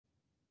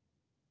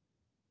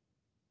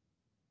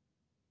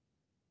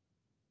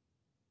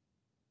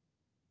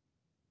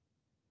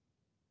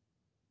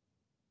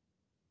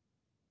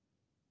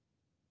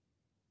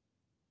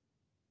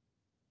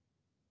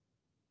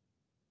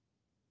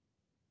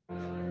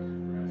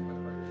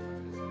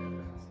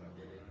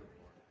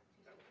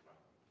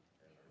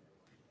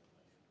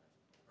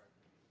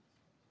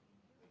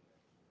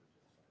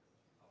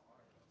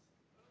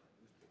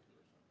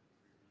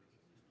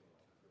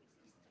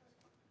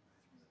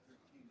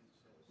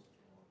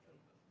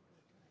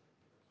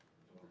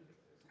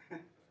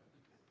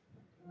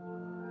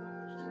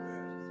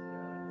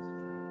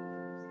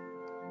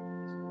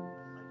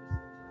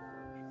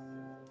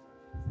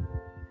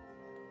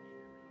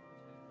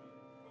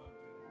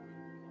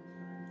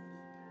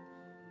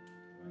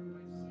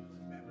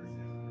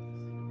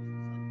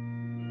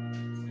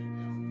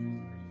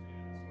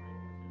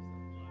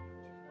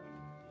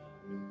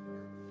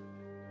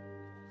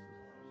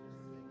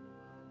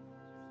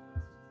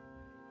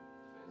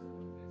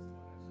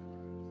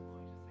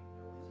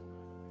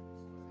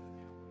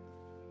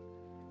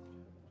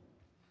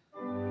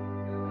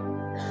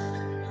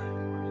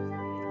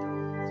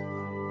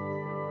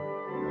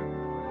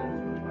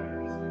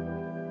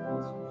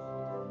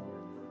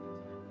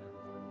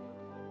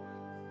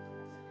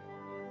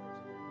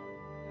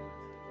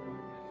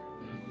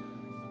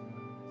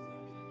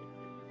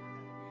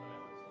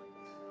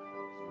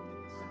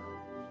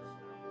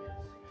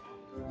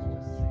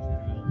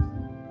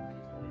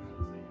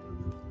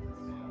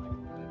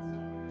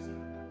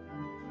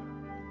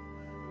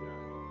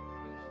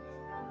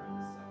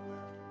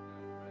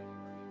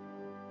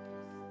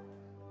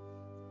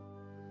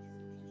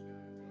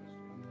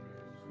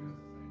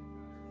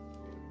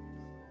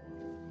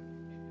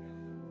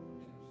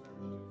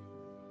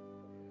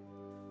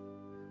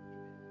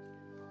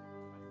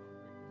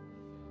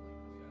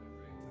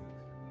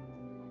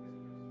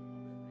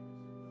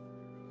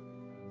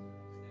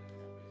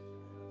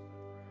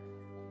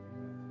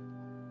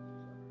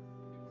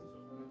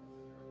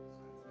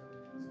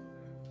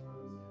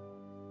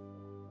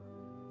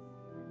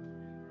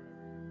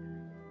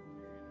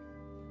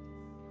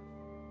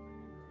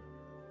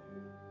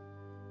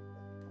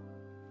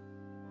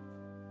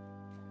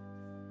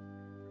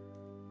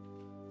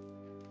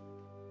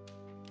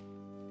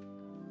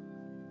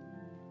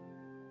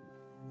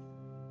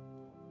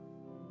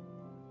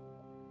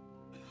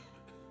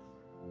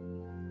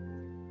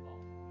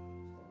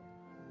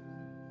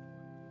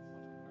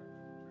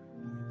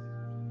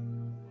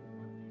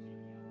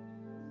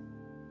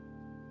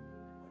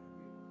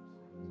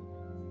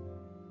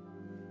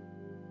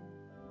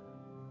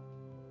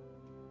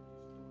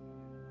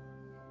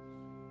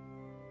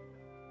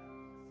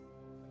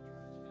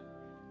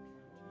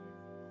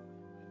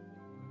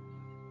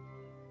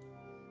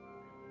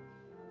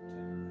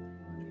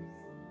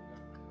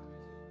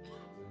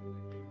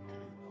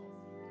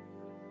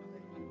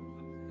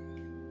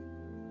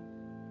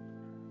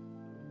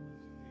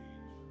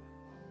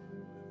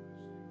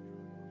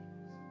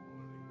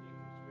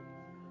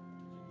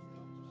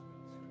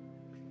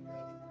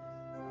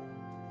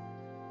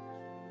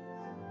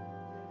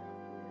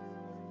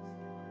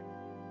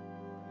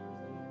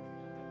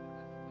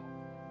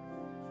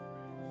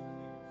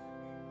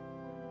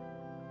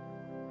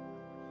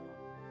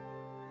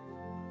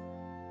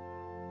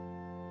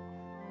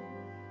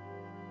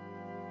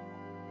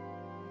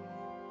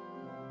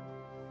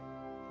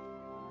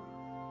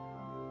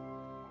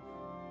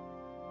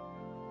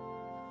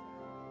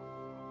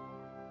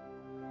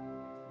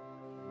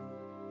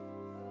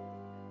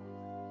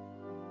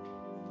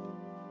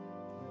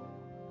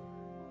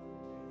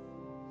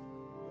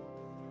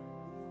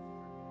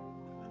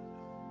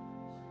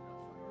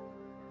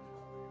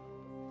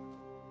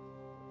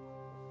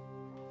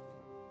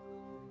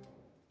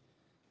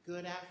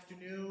Good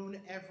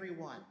afternoon,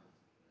 everyone.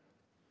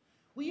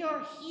 We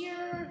are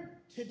here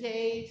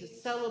today to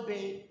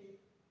celebrate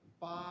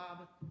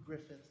Bob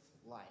Griffith's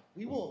life.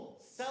 We will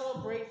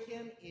celebrate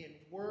him in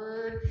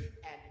word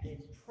and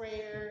in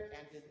prayer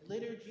and in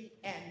liturgy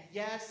and,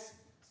 yes,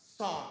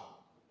 song.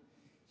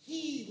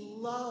 He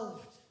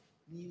loved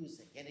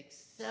music and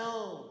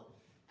excelled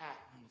at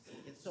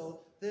music. And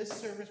so this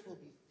service will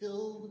be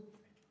filled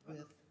with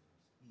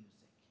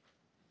music.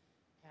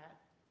 Pat,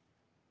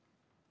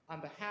 on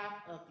behalf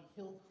of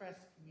the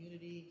Hillcrest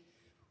community,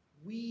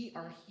 we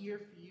are here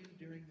for you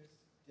during this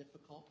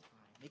difficult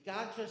time. May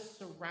God just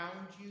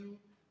surround you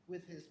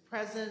with his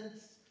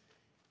presence,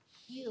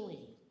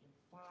 healing and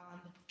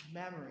fond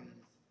memories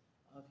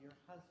of your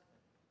husband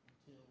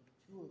until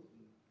the two of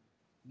you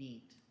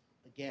meet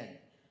again.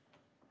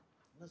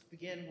 Let's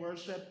begin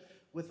worship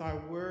with our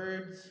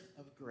words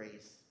of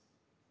grace.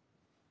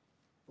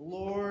 The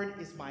Lord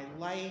is my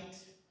light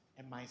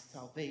and my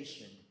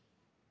salvation.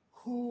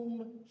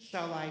 Whom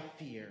shall I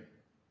fear?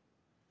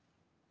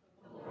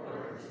 The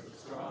Lord is the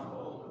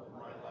stronghold of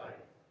my life.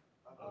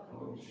 Of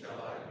whom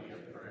shall I be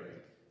afraid?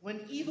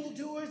 When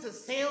evildoers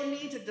assail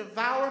me to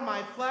devour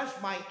my flesh,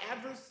 my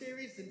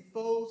adversaries and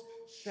foes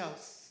shall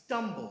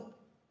stumble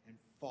and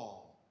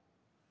fall.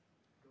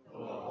 Though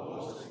a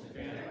host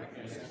encamp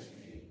against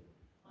me,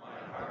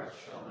 my heart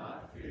shall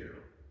not fear.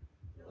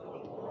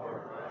 Though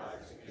war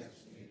rise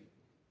against me,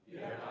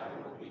 yet I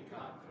will be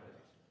confident.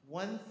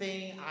 One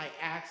thing I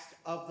asked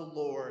of the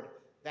Lord,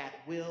 that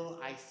will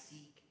I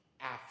seek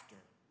after,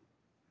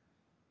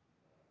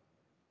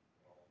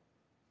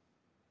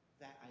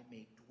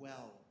 may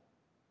dwell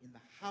in the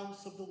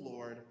house of the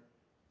Lord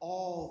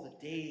all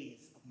the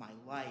days of my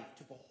life,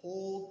 to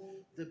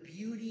behold the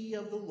beauty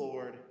of the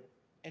Lord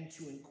and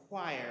to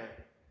inquire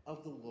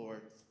of the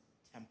Lord's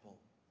temple.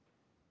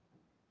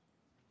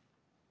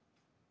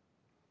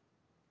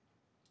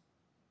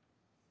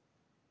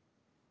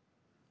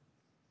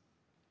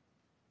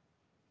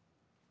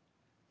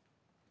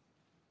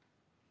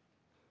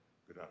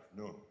 Good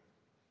afternoon.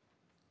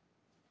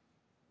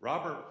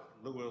 Robert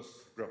Louis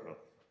Griffith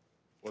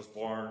was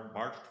born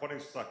March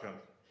 22nd,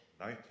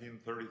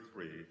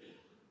 1933,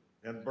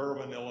 in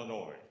Bourbon,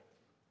 Illinois,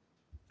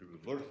 to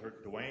Luther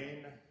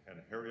Duane and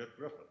Harriet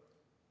Griffith.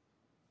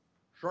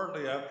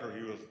 Shortly after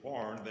he was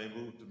born, they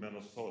moved to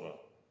Minnesota,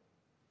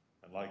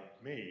 and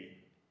like me,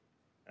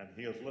 and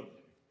he has lived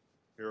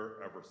here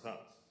ever since.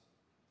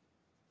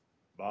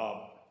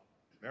 Bob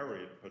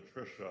married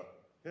Patricia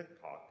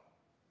Hickok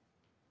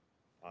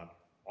on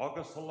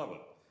August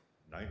 11th,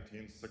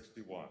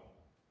 1961,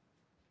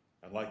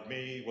 and like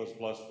me, was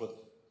blessed with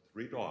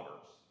 3 daughters,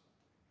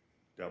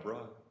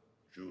 Deborah,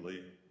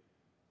 Julie,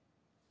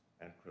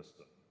 and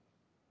Kristen,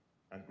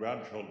 and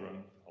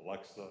grandchildren,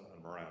 Alexa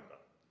and Miranda.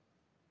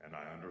 And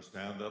I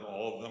understand that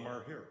all of them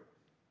are here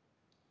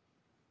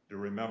to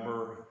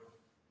remember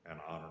and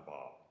honor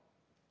Bob.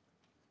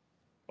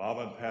 Bob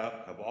and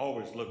Pat have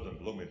always lived in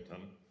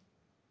Bloomington,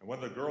 and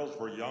when the girls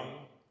were young,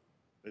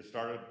 they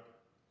started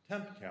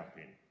tent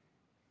camping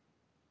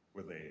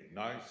with a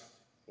nice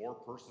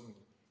 4-person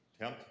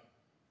tent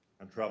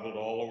and traveled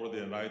all over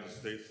the United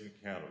States and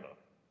Canada.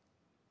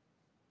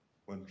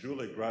 When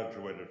Julie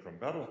graduated from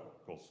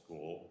medical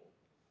school,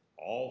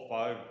 all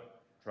 5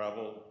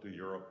 traveled to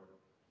Europe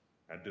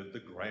and did the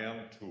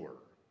grand tour.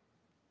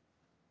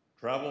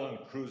 Travel and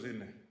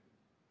cruising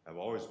have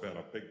always been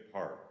a big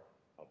part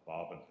of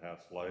Bob and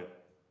Pat's life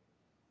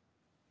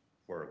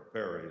for a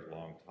very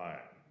long time,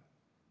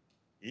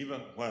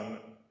 even when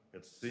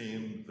it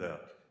seemed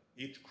that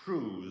each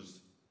cruise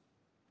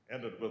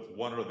ended with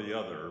one or the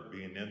other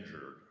being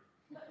injured.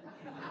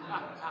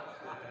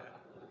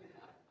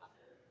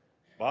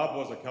 Bob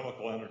was a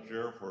chemical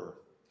engineer for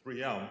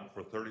 3M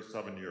for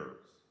 37 years.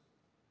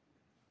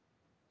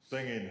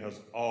 Singing has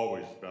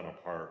always been a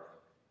part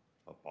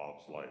of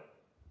Bob's life.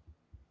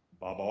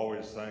 Bob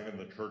always sang in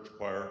the church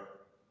choir,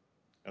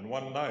 and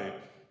one night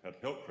at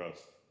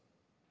Hillcrest,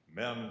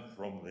 men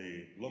from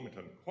the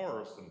Bloomington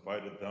chorus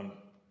invited them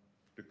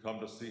to come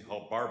to see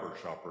how barber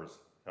shoppers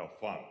have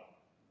fun.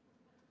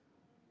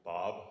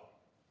 Bob,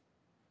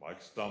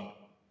 Mike Stump,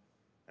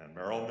 and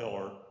Merrill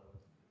Miller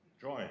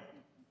joined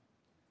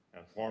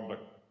and formed a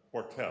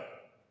quartet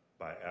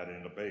by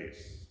adding a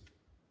bass.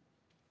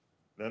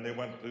 Then they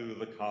went to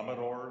the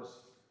Commodores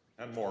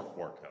and more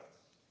quartets.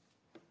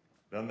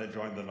 Then they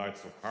joined the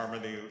Knights of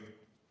Harmony,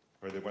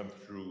 where they went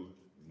through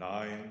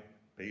 9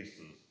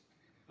 basses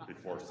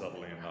before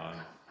settling on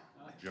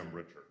Jim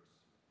Richards,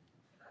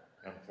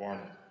 and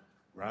formed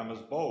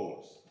Grandma's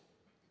Bows.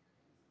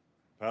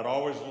 Pat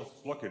always was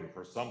looking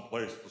for some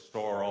place to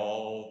store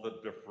all the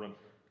different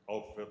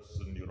outfits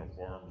and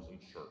uniforms and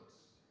shirts.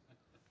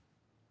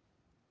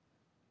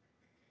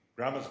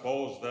 Grandma's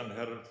Bows then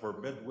headed for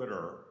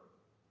midwinter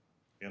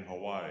in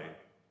Hawaii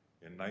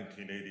in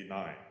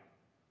 1989,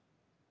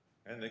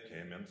 and they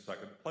came in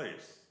 2nd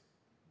place.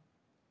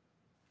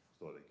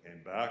 So they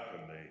came back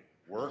and they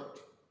worked.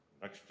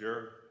 Next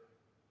year,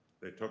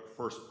 they took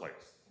 1st place.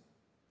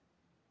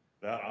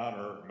 That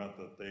honor meant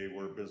that they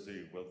were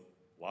busy with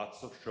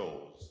lots of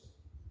shows.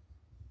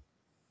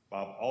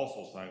 Bob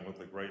also sang with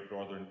the Great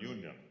Northern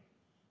Union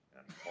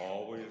and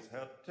always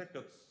had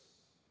tickets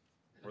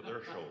for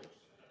their shows,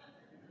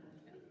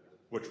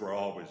 which were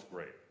always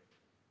great.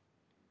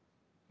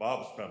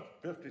 Bob spent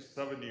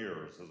 57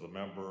 years as a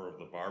member of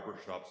the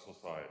Barbershop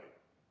Society.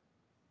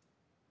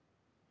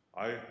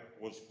 I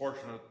was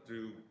fortunate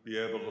to be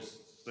able to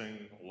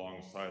sing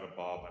alongside of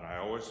Bob, and I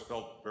always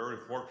felt very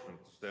fortunate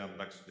to stand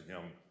next to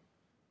him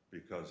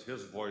because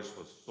his voice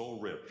was so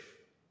rich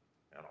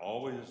and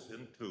always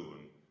in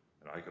tune,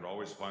 and I could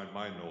always find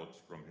my notes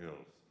from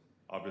his.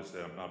 Obviously,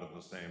 I'm not in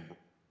the same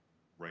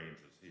range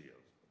as he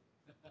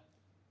is.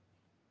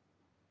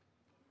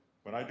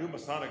 When I do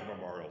Masonic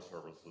memorial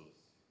services,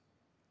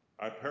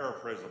 I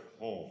paraphrase a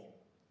poem,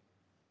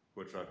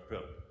 which I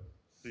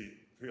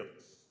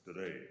fits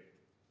today.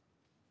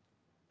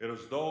 It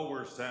is though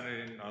we're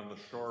standing on the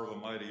shore of a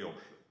mighty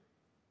ocean,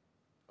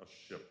 a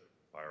ship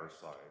by our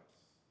sides,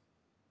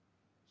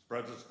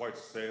 spreads its white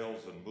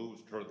sails and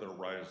moves toward the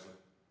horizon,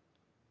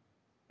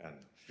 and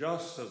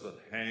just as it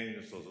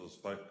hangs as a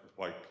spiked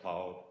white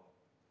cloud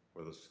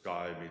where the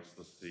sky meets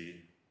the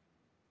sea,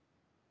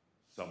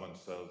 someone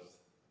says,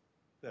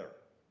 there,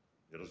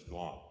 it is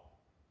gone.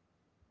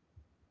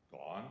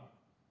 Gone?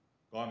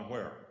 Gone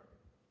where?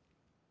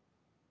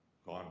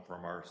 Gone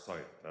from our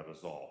sight, that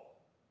is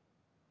all.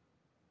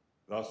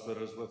 Thus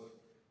it is with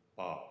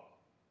Bob.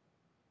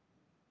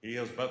 He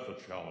has met the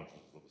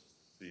challenges of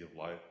the sea of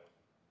life.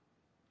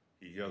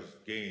 He has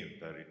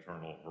gained that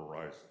eternal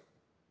horizon.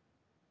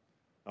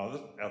 Now,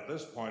 at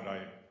this point,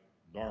 I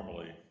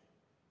normally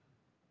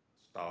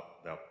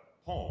stop that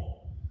poem,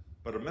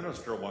 but a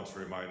minister once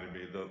reminded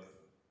me that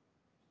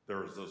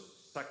there's a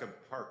second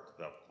part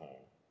to that poem.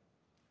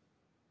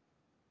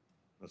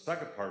 The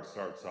second part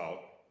starts out,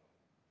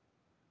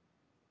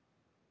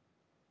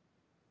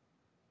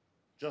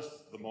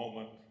 just the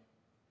moment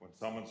when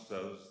someone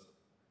says,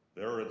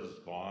 there it is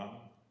gone,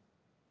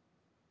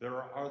 there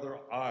are other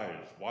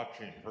eyes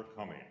watching her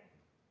coming,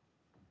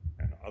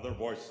 and other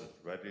voices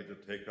ready to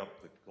take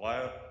up the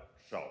glad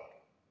shout,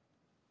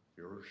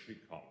 here she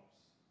comes.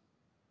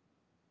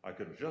 I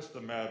can just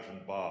imagine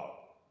Bob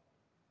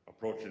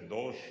approaching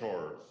those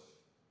shores,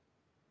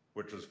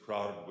 which is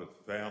crowded with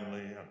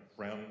family and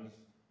friends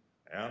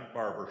and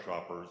barber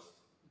shoppers,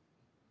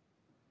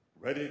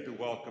 ready to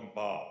welcome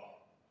Bob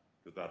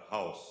to that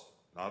house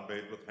not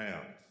made with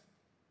hands,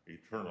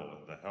 eternal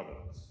in the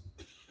heavens,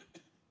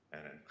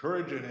 and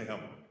encouraging him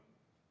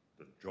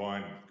to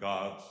join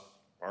God's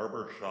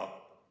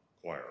barbershop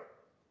choir.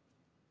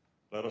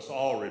 Let us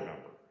all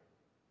remember,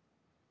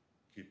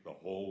 keep the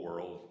whole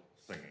world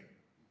singing.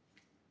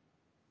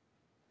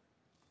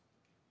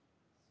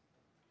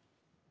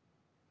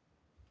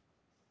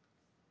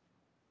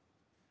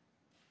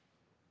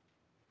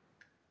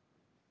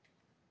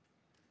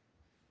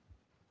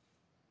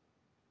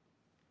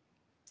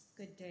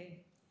 Good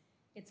day.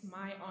 It's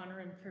my honor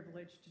and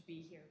privilege to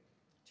be here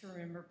to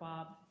remember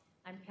Bob.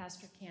 I'm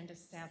Pastor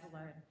Candace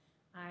Savila, and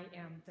I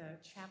am the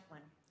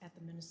chaplain at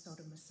the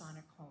Minnesota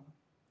Masonic Home,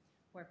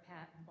 where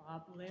Pat and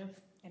Bob live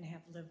and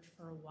have lived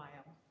for a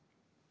while.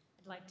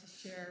 I'd like to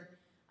share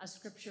a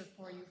scripture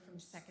for you from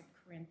 2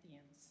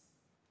 Corinthians.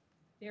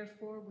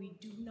 Therefore, we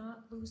do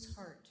not lose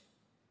heart.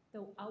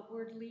 Though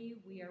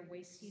outwardly we are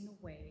wasting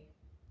away,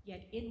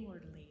 yet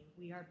inwardly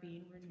we are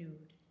being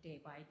renewed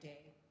day by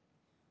day.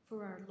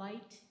 For our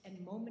light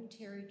and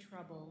momentary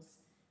troubles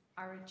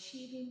are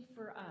achieving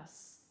for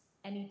us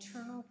an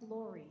eternal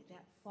glory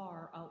that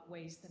far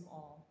outweighs them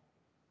all.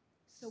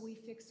 So we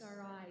fix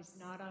our eyes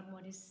not on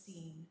what is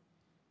seen,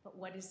 but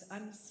what is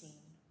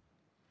unseen.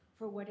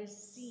 For what is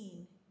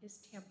seen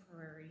is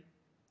temporary,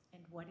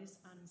 and what is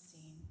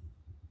unseen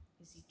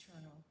is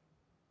eternal.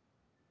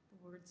 The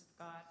words of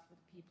God for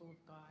the people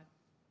of God.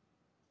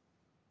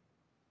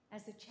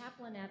 As the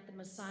chaplain at the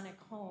Masonic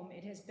Home,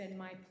 it has been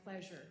my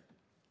pleasure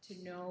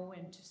to know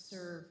and to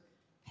serve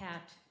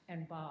Pat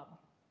and Bob.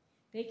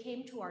 They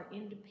came to our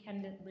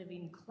independent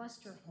living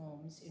cluster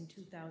homes in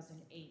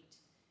 2008,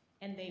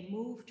 and they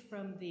moved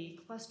from the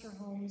cluster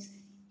homes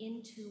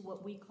into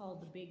what we call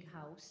the big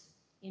house,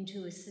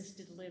 into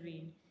assisted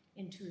living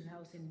in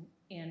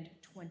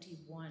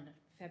 2021,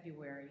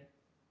 February.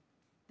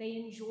 They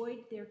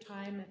enjoyed their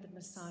time at the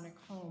Masonic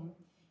Home,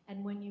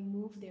 and when you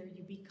move there,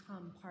 you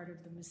become part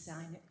of the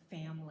Masonic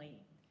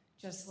family.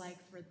 Just like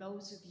for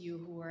those of you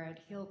who are at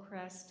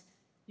Hillcrest,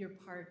 you're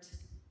part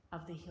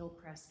of the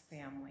Hillcrest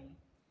family.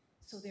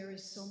 So there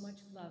is so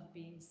much love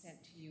being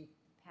sent to you,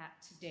 Pat,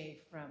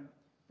 today from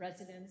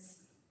residents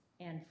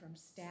and from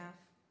staff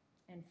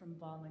and from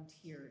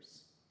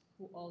volunteers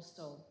who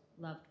also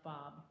loved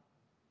Bob.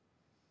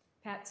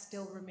 Pat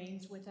still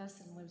remains with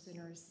us and lives in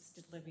her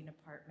assisted living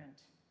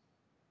apartment.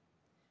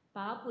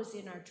 Bob was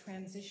in our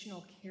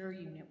transitional care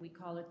unit, we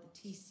call it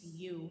the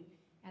TCU,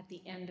 at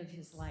the end of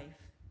his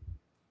life.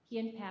 He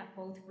and Pat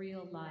both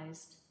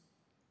realized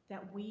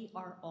that we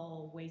are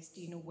all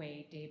wasting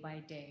away day by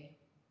day.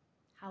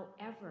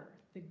 However,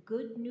 the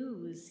good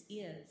news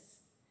is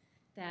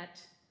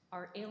that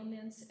our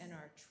ailments and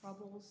our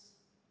troubles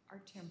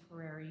are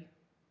temporary.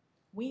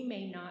 We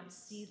may not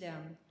see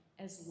them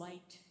as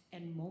light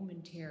and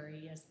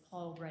momentary, as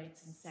Paul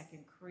writes in 2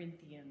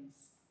 Corinthians.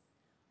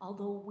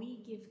 Although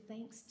we give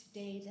thanks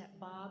today that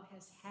Bob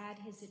has had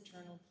his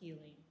eternal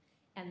healing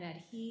and that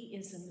he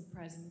is in the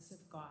presence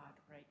of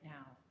God right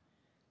now,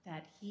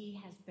 that he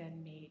has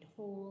been made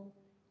whole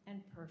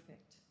and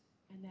perfect,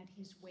 and that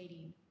he's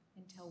waiting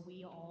until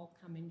we all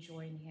come and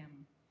join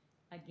him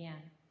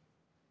again.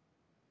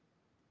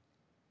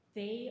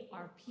 They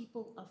are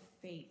people of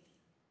faith,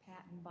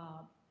 Pat and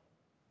Bob,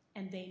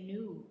 and they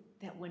knew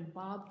that when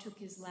Bob took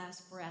his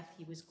last breath,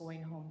 he was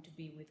going home to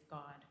be with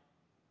God.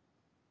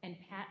 And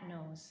Pat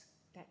knows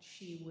that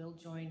she will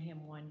join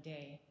him one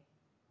day.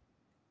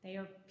 They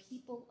are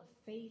people of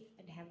faith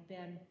and have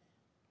been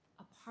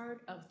a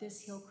part of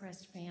this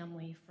Hillcrest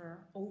family for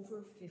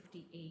over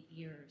 58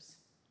 years.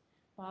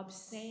 Bob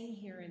sang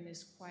here in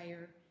this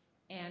choir,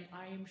 and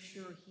I am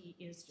sure he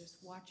is just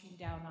watching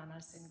down on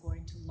us and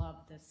going to love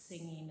the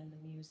singing and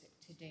the music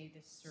today,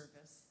 this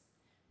service.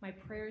 My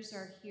prayers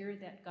are here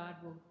that God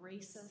will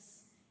grace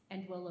us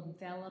and will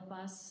envelop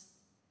us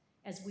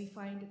as we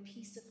find a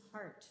peace of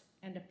heart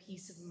and a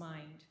peace of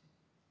mind.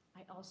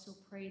 I also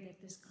pray that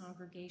this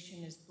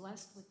congregation is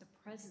blessed with the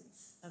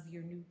presence of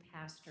your new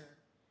pastor,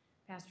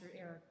 Pastor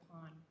Eric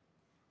Pond.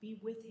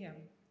 Be with him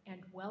and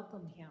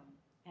welcome him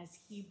as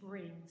he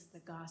brings the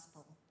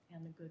gospel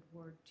and the good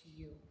word to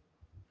you.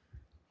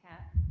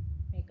 Pat,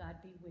 may God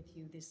be with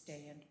you this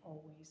day and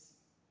always.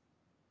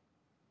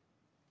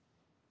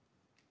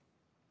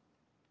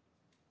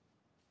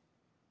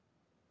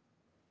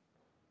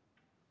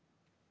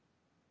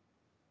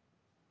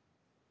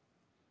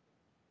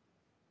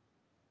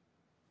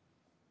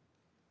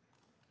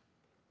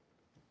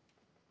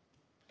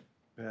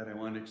 Pat, I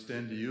want to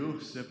extend to you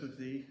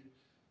sympathy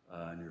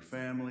and your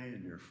family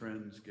and your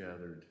friends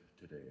gathered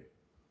today.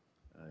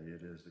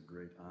 It is a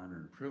great honor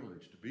and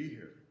privilege to be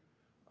here.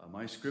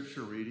 My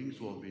scripture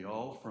readings will be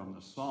all from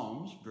the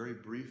Psalms, very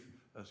brief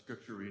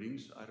scripture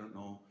readings. I don't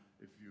know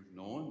if you've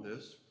known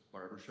this,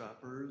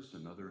 barbershoppers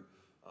and other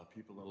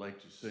people that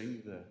like to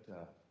sing,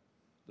 that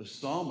the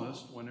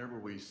psalmist, whenever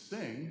we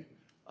sing,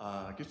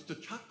 gets to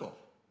chuckle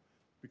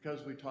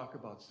because we talk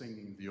about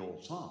singing the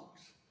old songs.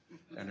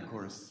 And of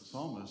course, the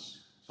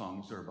psalmist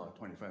songs are about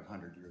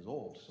 2,500 years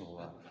old. So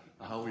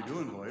how are we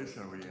doing, boys?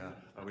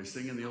 Are we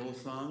singing the old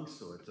songs?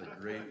 So it's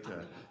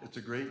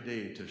a great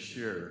day to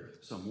share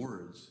some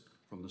words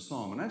from the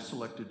psalm. And I've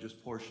selected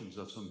just portions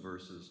of some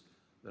verses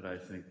that I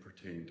think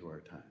pertain to our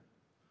time.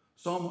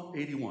 Psalm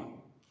 81.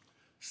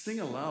 Sing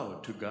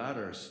aloud to God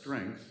our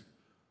strength.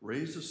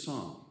 Raise a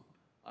song.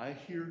 I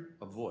hear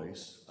a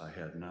voice I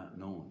had not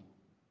known.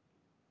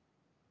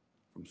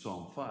 From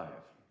Psalm 5.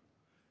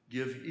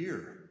 Give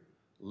ear.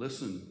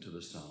 Listen to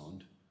the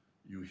sound.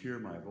 You hear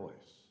my voice.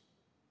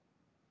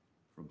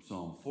 From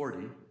Psalm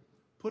 40,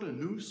 put a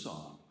new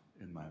song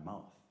in my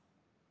mouth.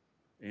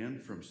 And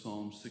from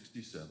Psalm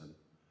 67,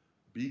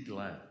 be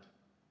glad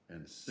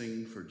and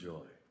sing for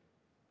joy.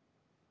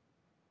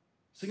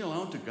 Sing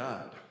aloud to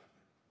God.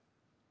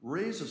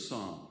 Raise a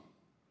song.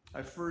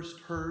 I first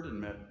heard and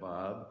met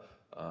Bob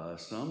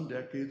some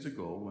decades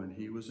ago when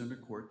he was in a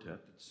quartet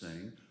that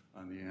sang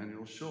on the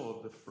annual show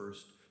of the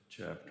first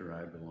chapter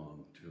I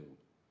belonged to.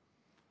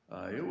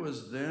 It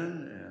was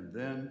then and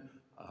then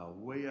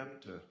way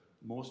up to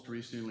most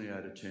recently I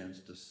had a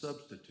chance to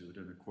substitute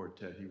in a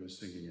quartet he was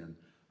singing in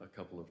a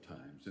couple of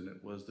times, and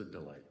it was the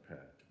delight,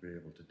 Pat, to be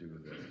able to do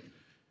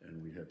that,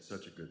 and we had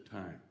such a good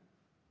time.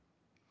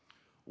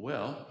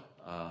 Well,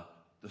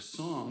 the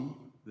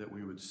song that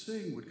we would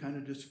sing would kind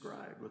of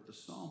describe what the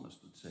psalmist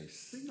would say.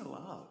 Sing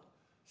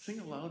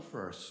aloud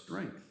for our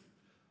strength.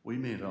 We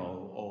may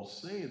all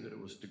say that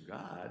it was to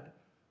God,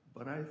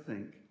 but I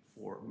think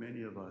for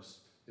many of us,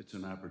 it's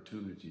an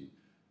opportunity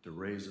to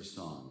raise a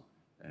song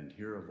and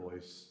hear a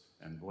voice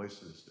and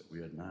voices that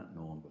we had not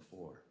known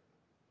before.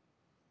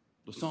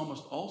 The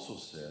psalmist also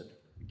said,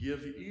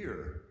 give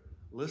ear,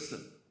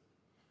 listen.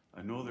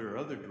 I know there are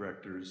other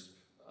directors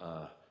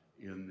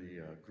in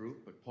the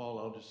group, but Paul,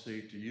 I'll just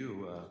say to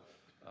you,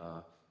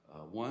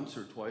 once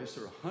or twice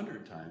or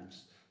 100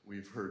 times,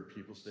 we've heard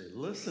people say,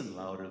 listen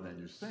louder than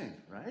you sing,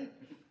 right?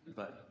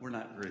 But we're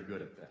not very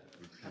good at that.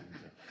 We kind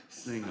of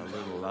sing a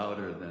little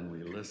louder than we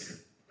listen.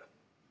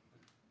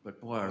 But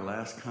boy, our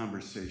last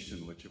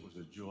conversation, which it was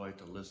a joy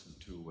to listen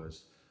to,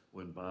 was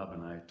when Bob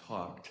and I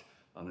talked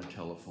on the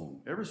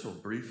telephone. Ever so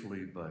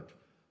briefly, but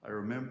I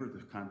remember the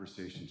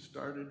conversation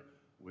started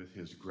with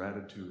his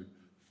gratitude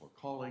for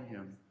calling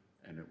him,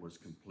 and it was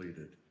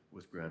completed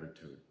with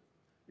gratitude.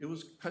 It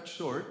was cut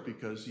short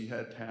because he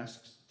had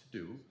tasks to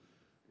do.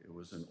 It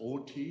was an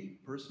OT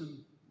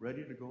person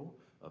ready to go,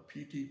 a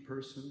PT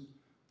person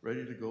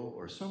ready to go,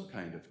 or some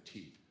kind of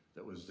T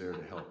that was there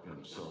to help him.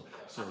 So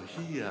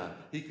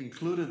he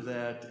concluded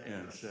that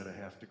and said, I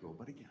have to go.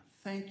 But again,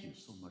 thank you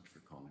so much for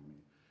calling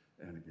me.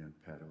 And again,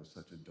 Pat, it was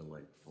such a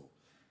delightful,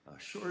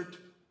 short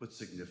but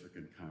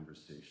significant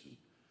conversation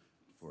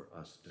for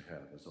us to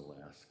have as a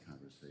last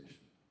conversation.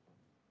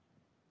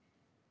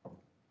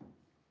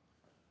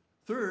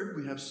 Third,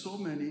 we have so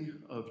many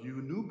of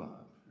you knew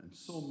Bob, and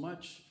so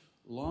much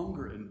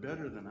longer and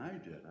better than I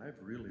did.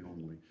 I've really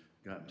only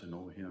gotten to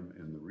know him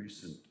in the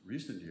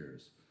recent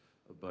years.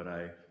 But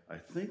I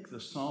think the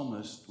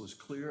psalmist was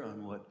clear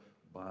on what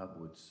Bob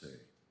would say.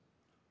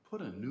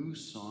 Put a new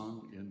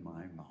song in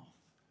my mouth.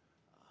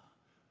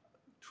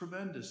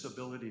 Tremendous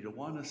ability to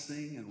want to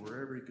sing and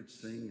wherever he could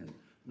sing, and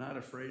not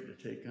afraid to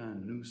take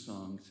on new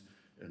songs,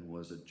 and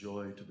was a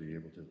joy to be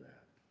able to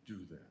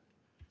do that.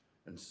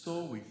 And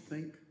so we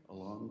think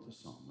along with the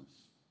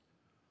psalmist,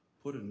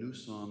 put a new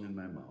song in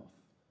my mouth.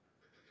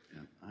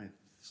 And I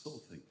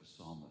still think the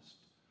psalmist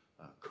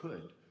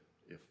could,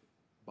 if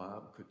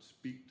Bob could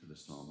speak to the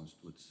psalmist,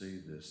 would say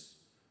this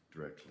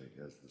directly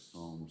as the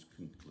Psalms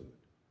conclude.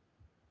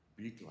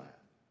 Be glad.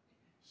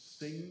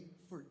 Sing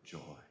for joy.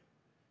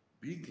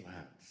 Be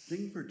glad.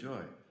 Sing for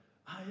joy.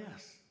 Ah,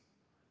 yes.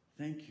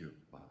 Thank you,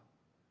 Bob.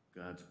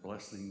 God's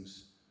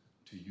blessings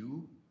to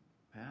you,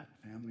 Pat,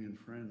 family, and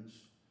friends.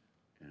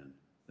 And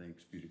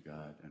thanks be to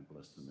God, and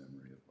bless the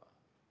memory of Bob.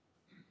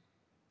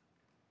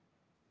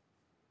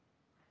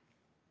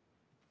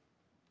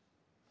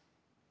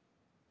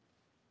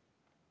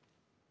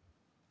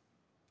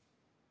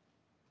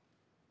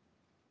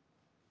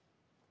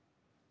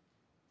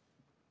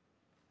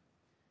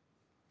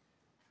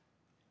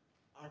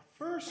 Our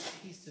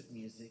first piece of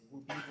music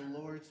will be the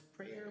Lord's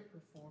Prayer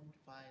performed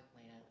by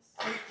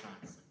Lance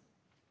Johnson.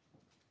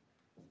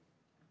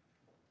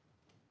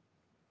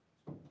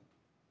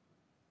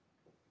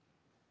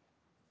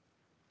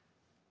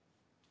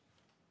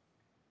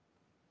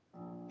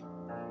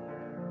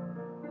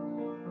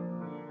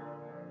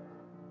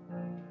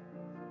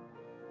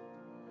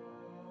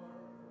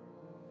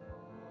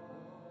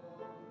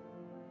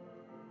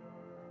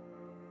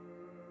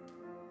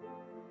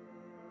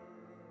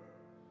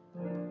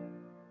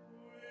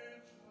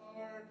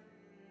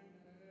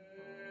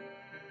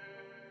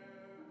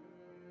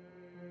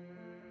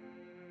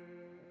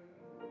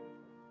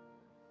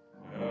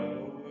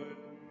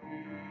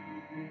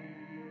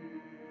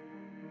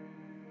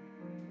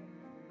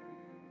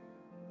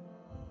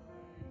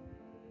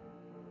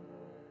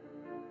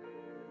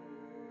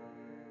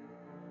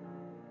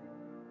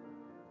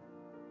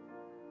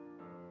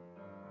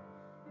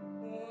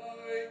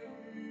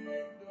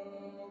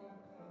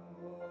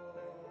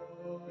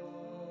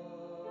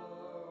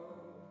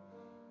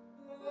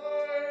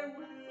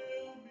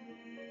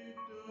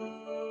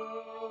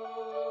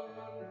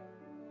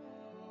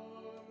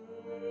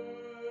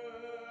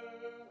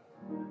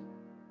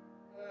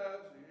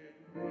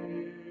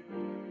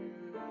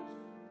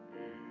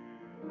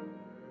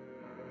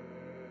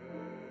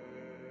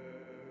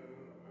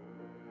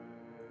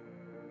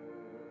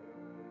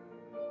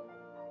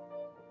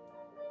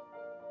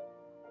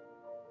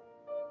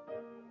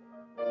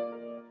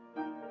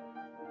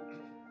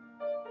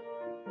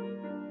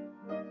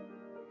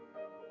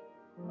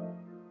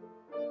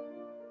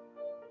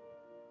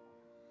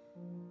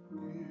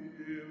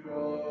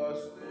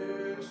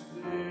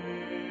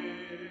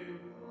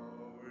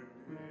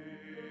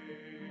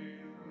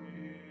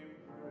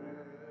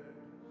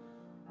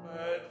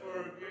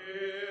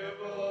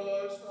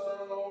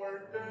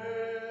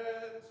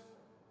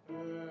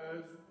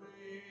 as we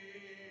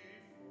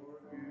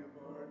forgive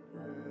our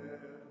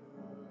debtors.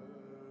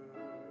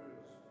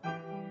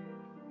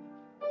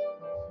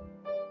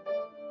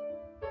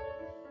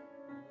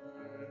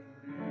 And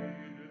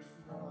lead us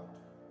not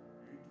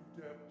into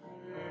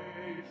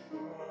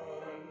temptation,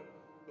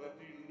 but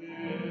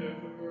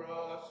deliver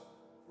us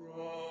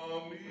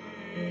from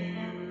evil.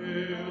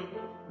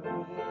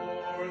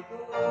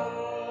 For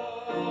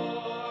thine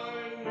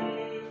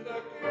is the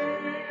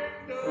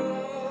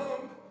kingdom,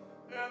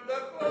 and the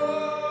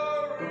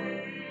glory,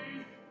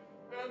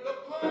 and the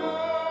power,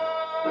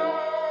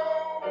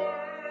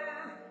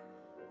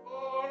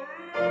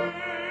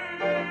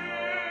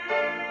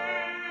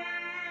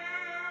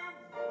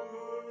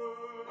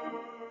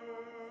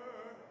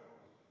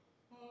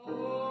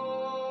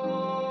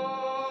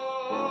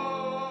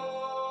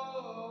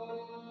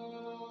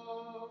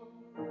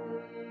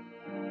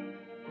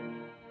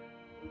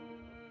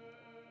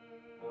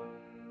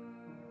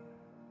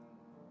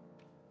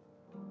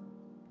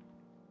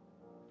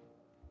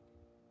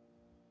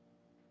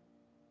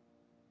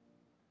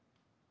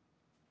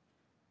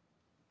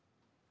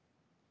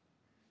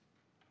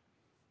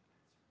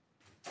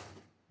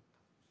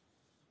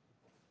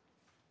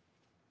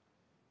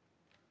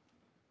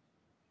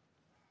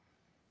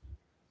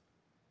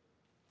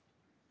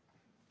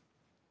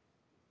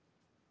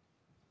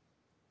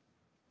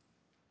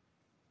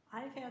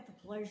 I've had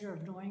the pleasure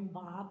of knowing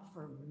Bob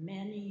for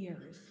many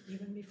years,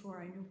 even before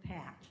I knew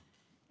Pat.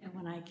 And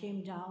when I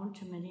came down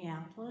to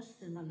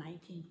Minneapolis in the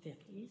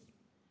 1950s,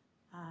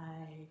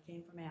 I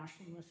came from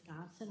Ashland,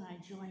 Wisconsin. I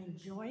joined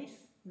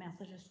Joyce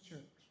Methodist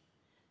Church.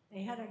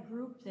 They had a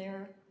group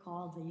there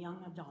called the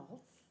Young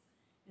Adults,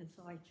 and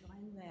so I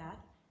joined that,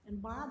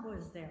 and Bob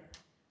was there.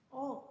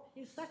 Oh,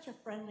 he's such a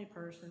friendly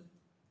person,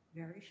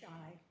 very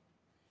shy,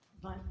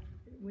 but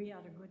we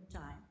had a good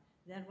time.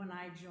 Then when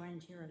I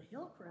joined here at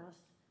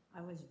Hillcrest, I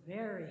was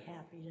very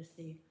happy to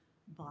see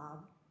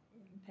Bob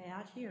and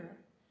Pat here.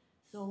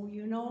 So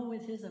you know,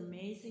 with his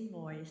amazing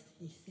voice,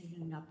 he's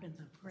singing up in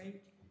the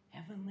great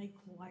heavenly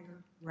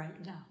choir right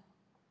now.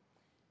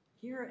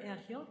 Here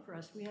at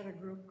Hillcrest, we had a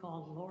group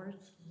called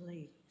Lord's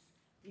Ladies.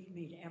 We'd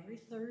meet every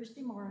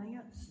Thursday morning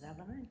at 7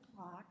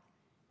 o'clock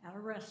at a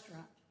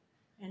restaurant.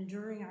 And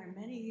during our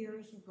many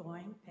years of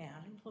going,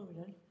 Pat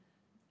included,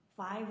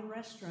 5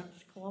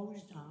 restaurants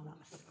closed on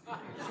us.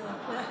 So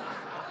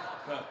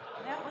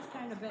that was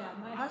kind of bad.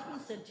 My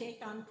husband said,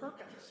 take on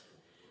Perkins.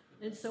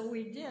 And so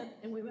we did,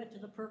 and we went to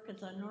the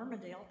Perkins on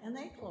Normandale, and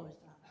they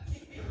closed on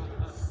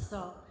us.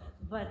 So,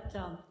 but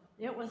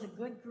it was a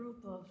good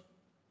group of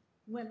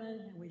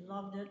women, and we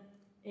loved it.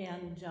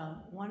 And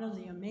one of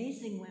the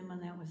amazing women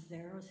that was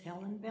there was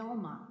Helen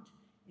Belmont,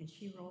 and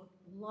she wrote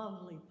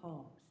lovely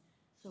poems.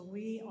 So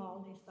we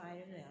all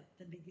decided at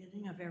the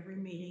beginning of every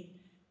meeting,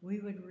 we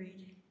would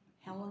read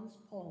Helen's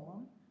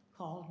poem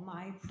called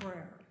My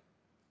Prayer.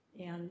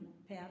 And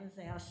Pat has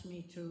asked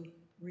me to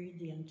read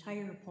the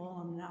entire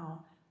poem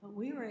now, but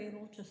we were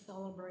able to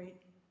celebrate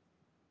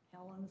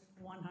Helen's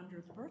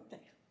 100th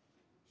birthday.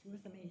 She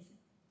was amazing.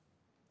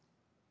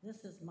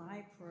 This is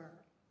my prayer.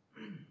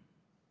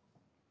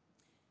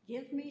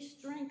 Give me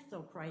strength,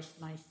 O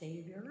Christ my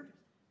Savior.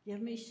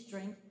 Give me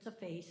strength to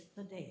face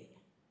the day.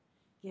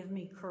 Give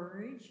me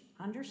courage,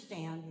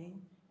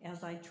 understanding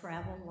as I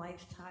travel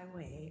life's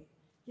highway.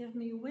 Give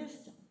me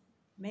wisdom,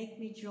 make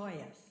me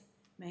joyous.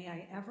 May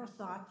I ever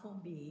thoughtful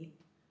be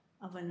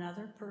of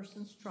another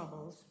person's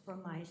troubles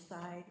from my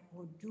side,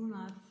 oh, do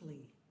not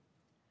flee.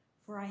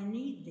 For I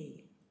need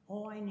thee,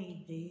 oh, I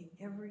need thee,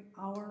 every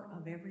hour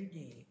of every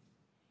day.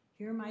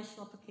 Hear my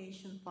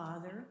supplication,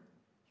 Father.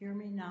 Hear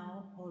me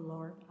now, O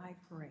Lord, I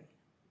pray.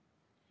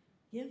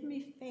 Give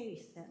me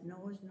faith that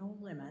knows no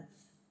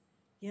limits.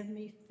 Give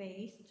me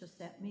faith to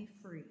set me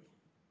free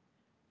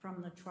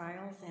from the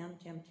trials and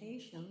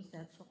temptations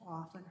that so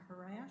often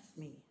harass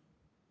me.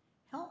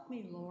 Help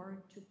me,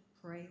 Lord, to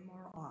pray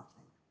more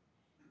often.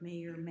 May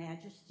your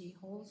majesty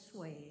hold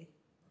sway.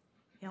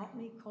 Help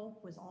me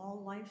cope with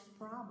all life's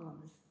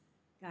problems.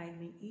 Guide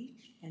me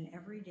each and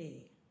every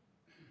day.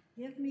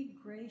 Give me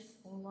grace,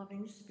 O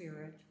loving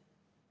Spirit.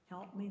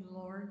 Help me,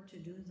 Lord, to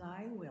do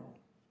thy will.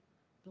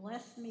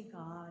 Bless me,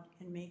 God,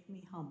 and make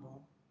me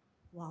humble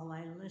while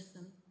I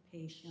listen,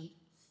 patient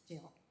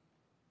still.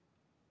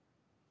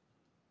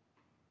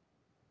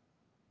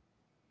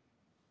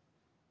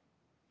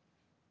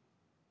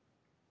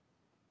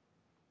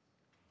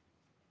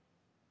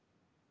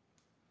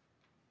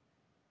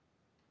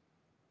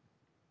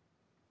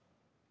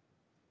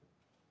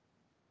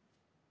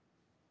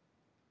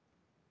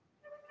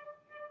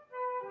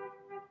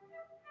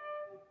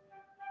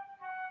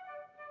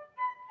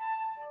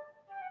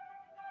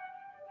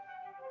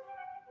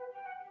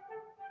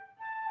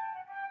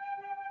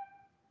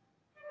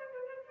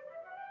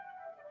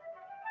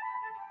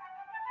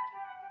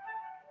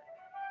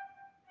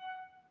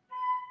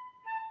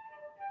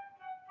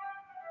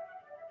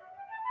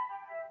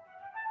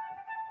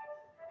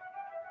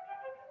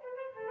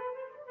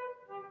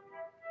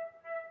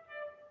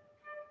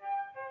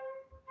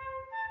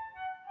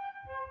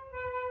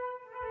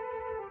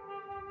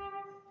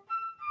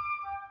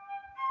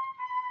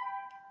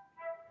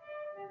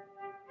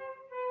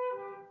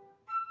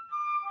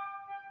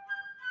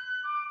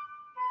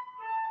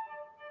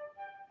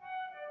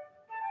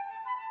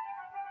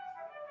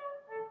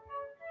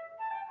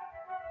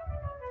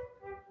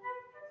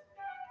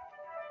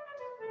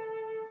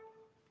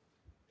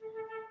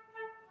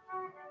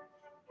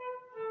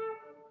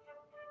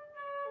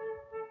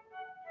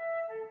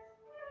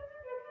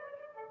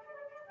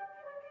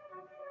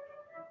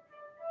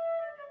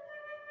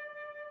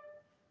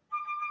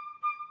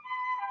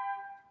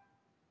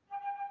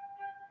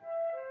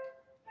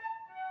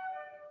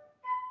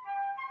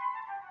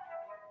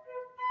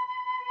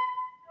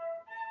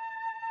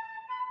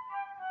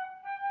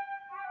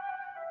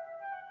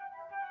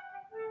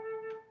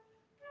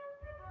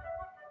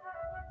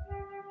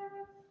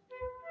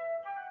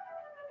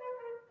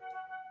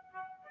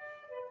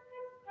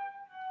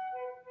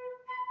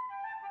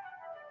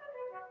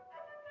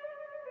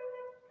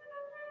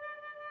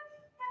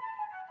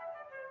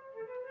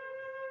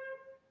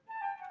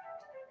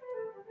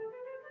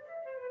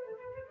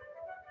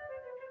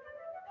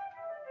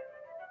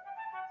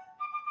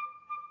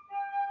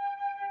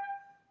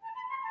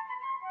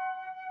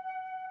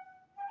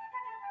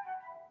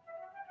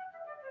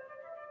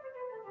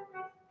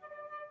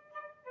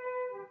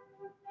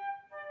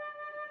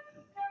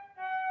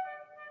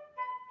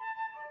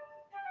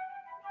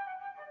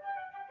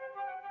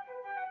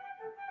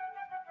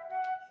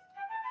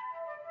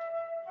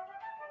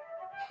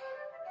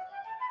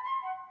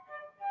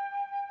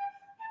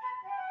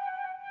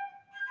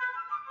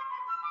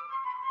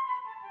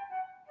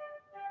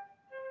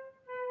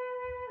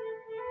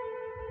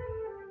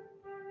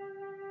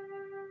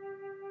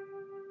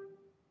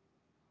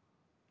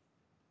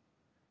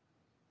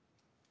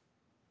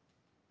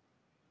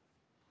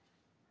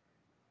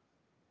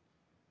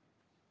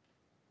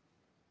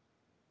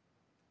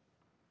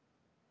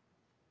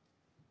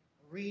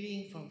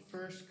 reading from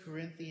 1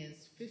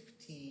 Corinthians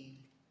 15,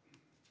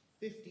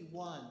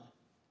 51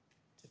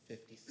 to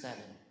 57.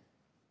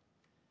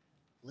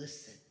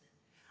 Listen,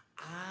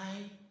 I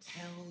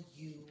tell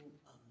you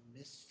a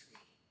mystery.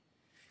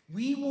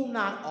 We will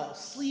not all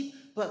sleep,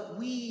 but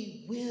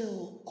we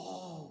will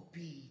all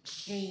be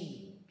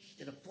changed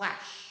in a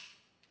flash,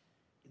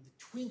 in the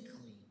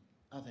twinkling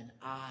of an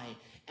eye,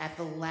 at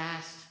the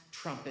last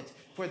trumpet.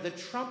 For the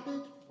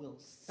trumpet will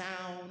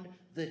sound,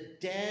 the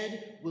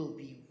dead will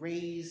be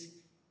raised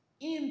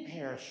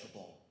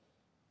imperishable,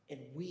 and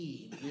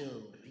we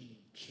will be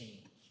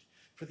changed.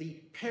 For the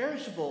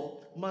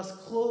perishable must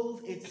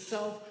clothe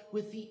itself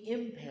with the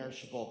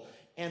imperishable,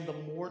 and the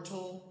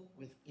mortal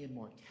with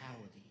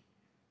immortality.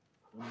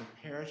 When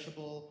the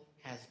perishable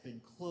has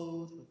been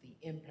clothed with the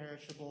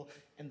imperishable,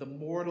 and the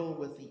mortal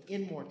with the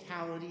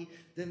immortality,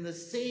 then the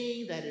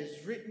saying that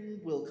is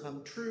written will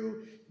come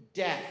true: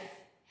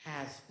 death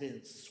has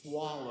been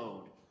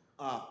swallowed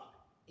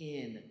up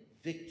in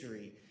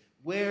victory.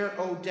 Where,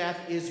 O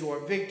death, is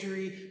your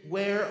victory?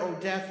 Where, O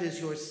death,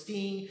 is your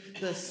sting?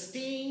 The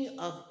sting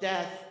of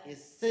death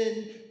is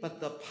sin,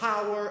 but the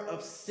power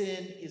of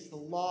sin is the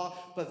law.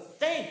 But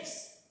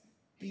thanks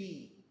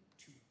be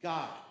to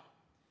God.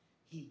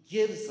 He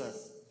gives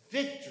us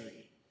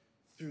victory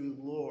through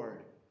Lord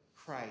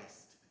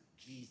Christ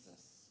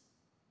Jesus.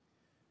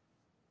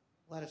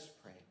 Let us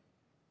pray.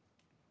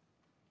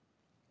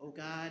 O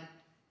God,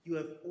 you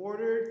have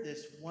ordered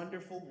this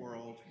wonderful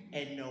world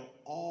and know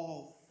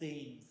all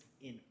things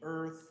in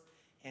earth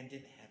and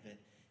in heaven.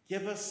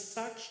 Give us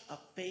such a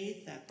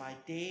faith that by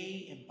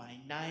day and by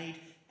night,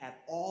 at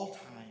all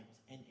times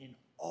and in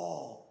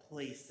all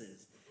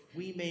places,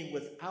 we may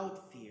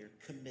without fear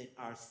commit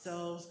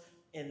ourselves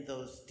and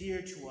those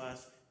dear to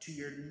us to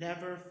your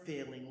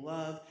never-failing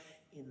love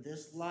in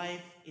this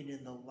life and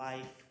in the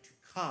life to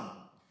come.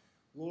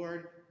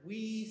 Lord,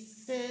 we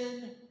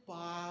send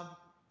Bob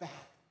back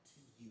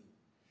to you.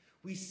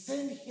 We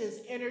send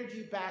his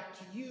energy back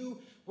to you,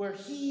 where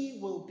he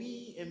will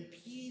be in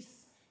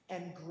peace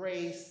and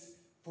grace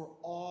for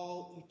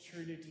all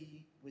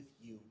eternity with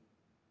you.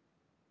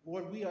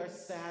 Lord, we are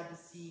sad to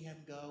see him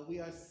go. We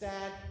are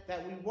sad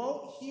that we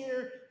won't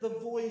hear the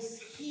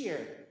voice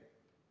here,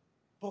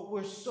 but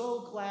we're so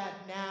glad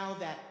now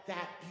that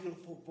that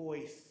beautiful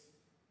voice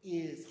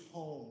is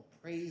home,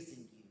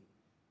 praising you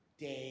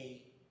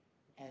day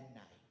and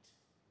night.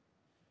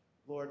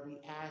 Lord, we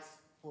ask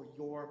for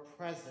your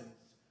presence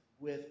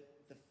with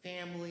the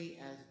family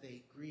as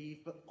they grieve,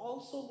 but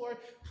also, Lord,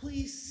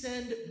 please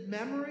send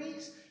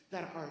memories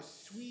that are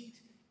sweet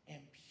and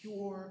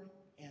pure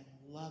and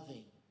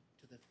loving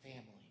to the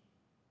family.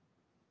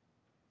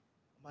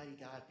 Almighty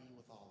God, be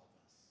with all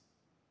of us.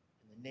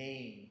 In the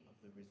name of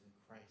the risen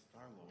Christ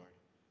our Lord.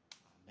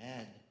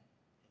 Amen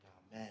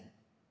and amen.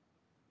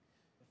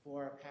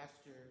 Before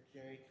Pastor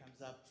Jerry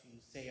comes up to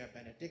say our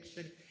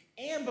benediction,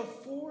 and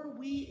before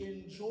we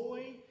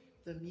enjoy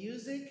the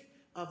music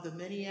of the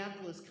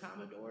Minneapolis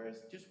Commodores,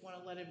 just want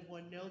to let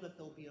everyone know that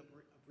there'll be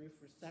a brief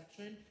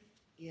reception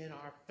in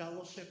our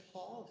fellowship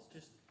hall.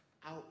 It's just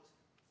out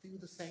through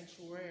the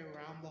sanctuary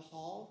around the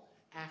hall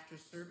after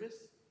service.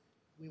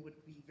 We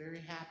would be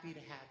very happy to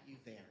have you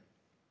there.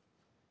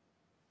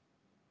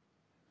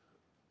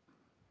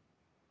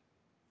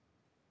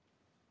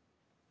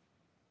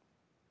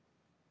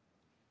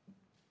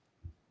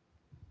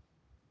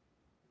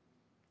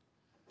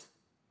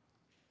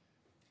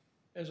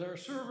 As our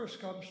service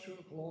comes to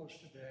a close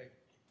today,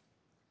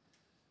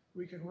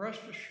 we can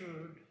rest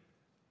assured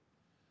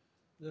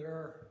that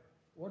our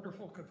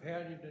wonderful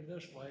companion in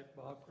this life,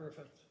 Bob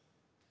Griffith,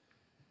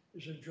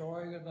 is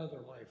enjoying another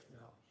life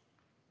now.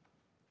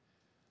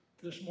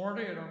 This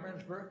morning at our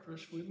men's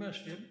breakfast, we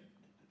missed him,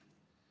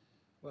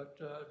 but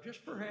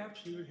just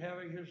perhaps he was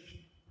having his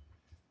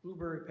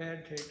blueberry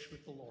pancakes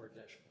with the Lord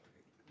this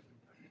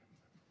morning.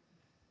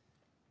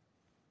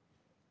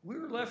 We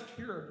were left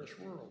here in this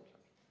world,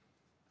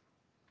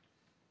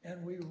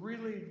 and we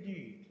really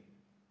need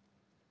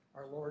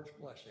our Lord's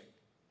blessing.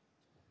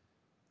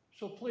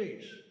 So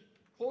please,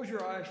 close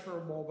your eyes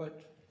for a moment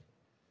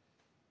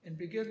and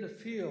begin to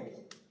feel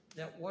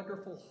that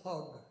wonderful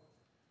hug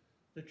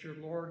that your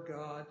Lord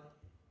God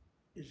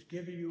is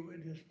giving you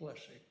in his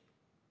blessing.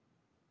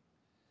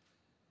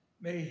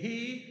 May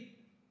he,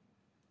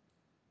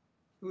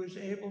 who is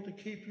able to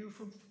keep you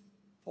from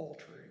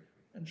faltering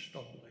and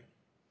stumbling,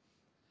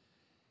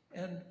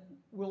 and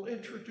will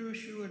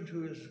introduce you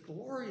into his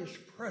glorious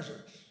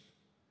presence,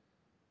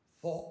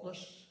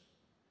 faultless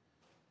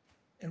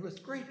and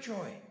with great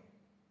joy.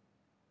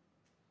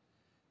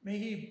 May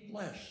he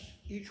bless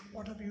each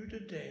one of you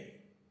today.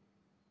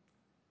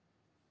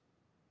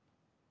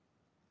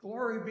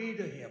 Glory be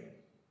to him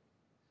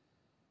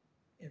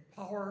in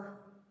power,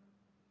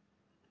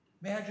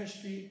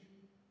 majesty,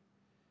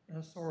 and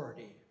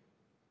authority.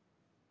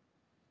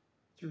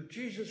 Through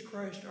Jesus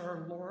Christ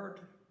our Lord,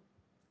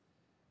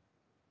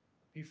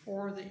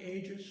 before the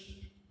ages,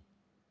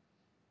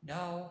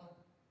 now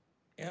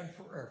and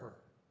forever.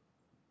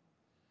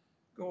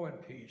 Go in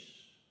peace.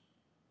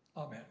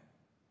 Amen.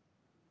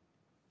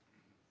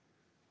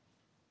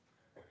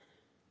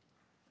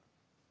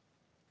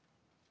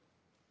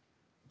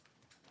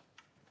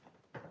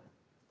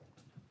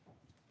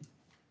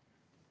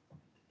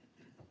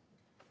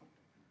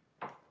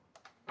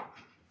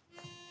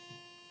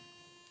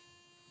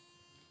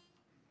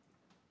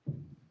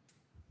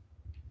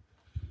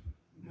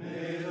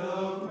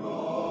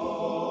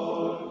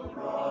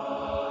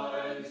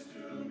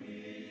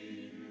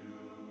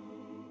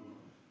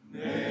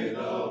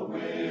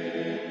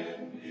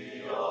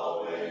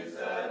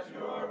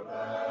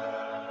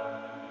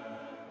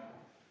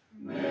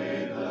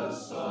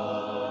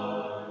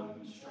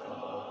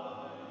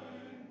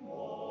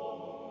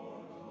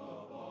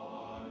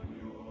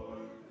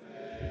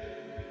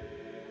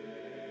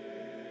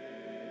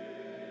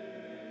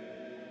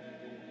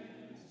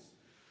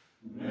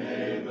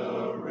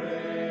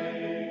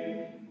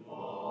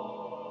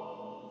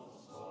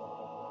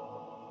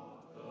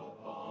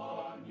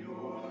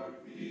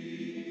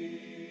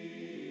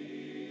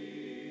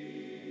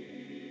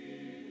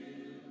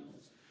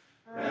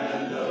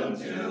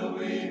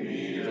 we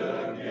meet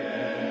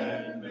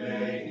again,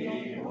 may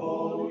He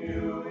hold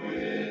you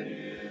in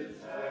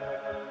His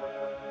hand.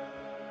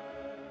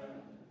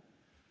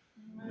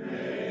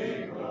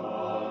 May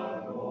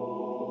God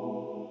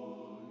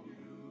hold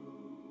you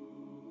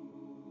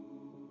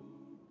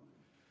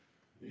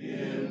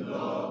in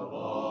the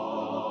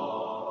palm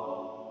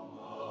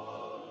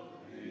of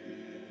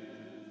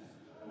His,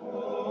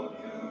 hold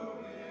you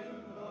in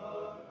the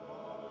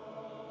palm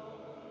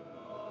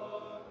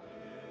of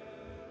His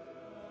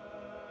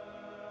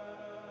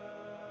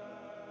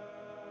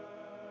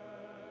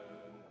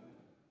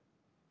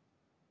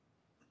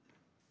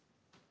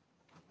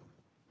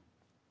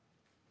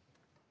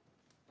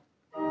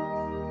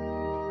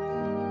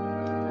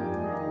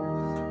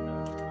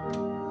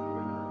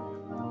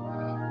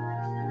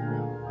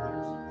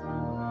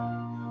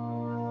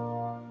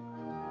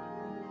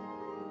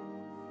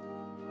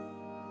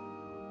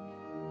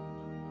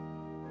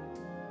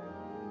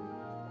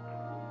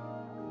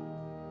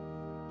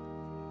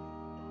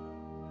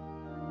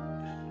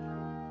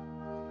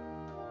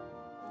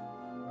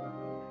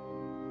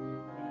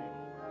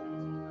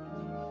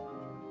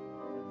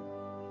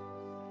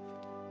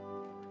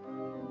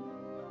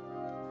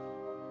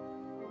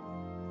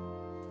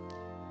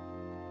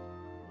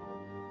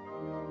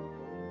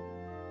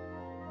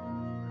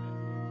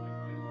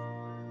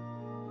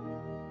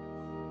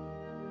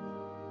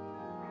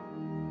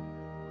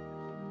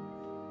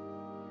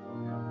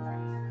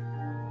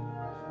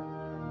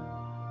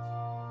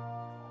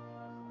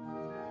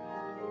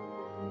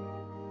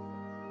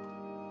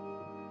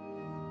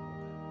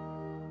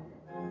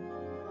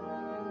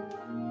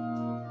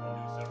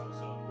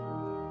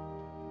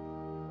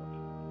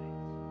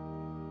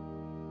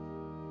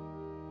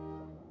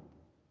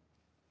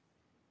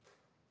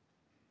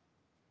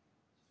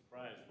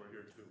Surprise, we're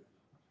here too.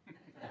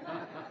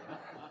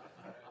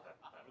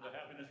 For the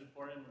happiness and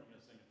for Him, we're going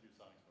to sing a few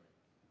songs for you.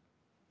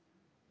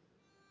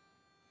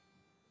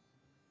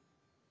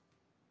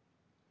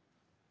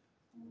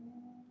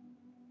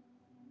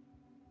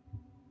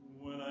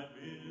 When I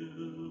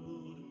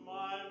build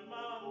my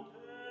mountain,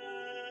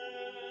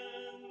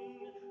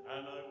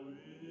 and I will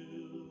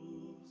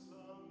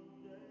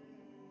someday,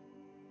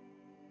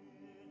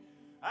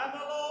 and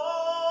the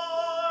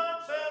Lord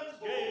sends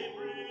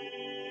Gabriel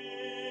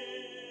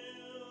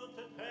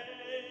to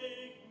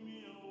take me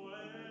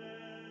away,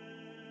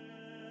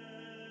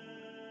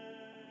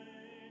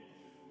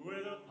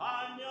 with a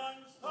fine young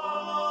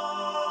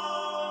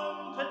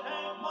song to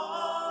take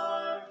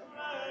my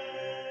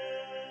praise.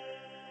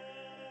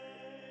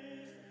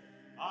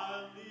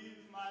 I'll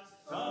leave my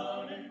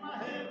son in my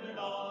heaven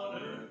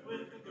on earth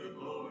with the good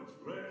Lord's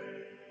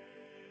grace.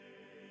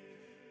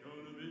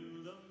 Gonna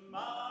build a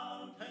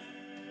mountain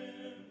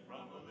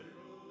from a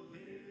little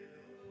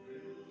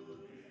hill.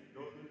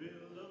 Gonna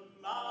build a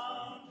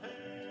mountain,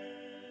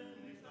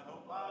 at least I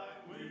hope I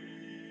will.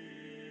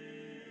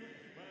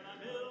 When I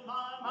build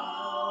my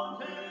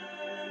mountain,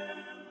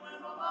 when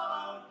I'm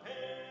out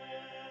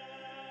care,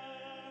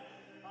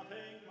 I'll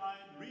take my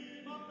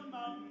dream up the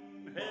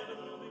mountain, heaven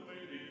will be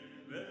waiting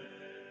there.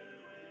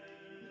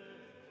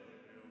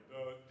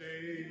 Build a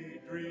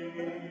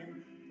daydream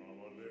from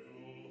a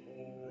little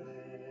hole.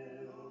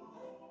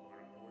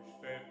 Gonna push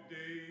that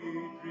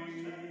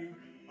daydream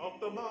up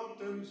the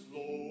mountain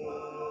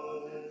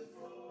slope.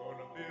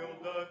 Gonna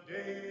build a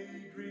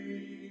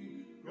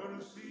daydream,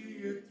 gonna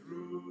see it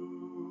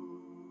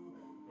through.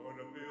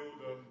 Gonna build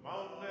a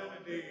mountain and a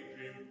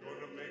daydream,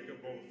 gonna make them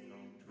both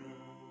come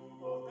true.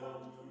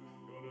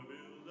 Gonna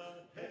build a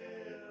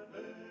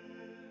heaven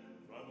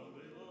from a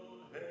little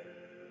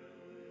hell.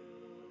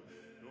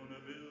 Gonna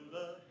build a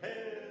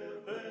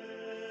heaven,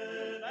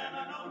 and I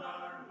know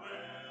darn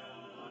well,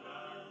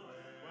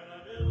 when I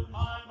build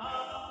my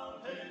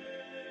mountain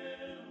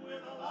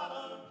with a lot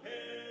of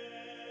care,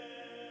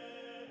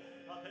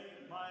 I'll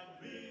take my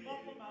dream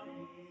up the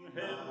mountain,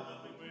 heaven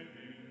will be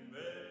waiting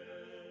there.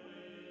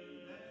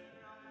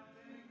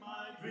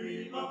 My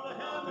dream of the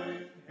heaven,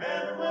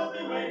 heaven will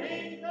be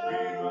waiting there.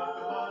 Dream of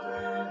the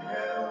mountain,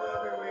 heaven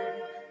will be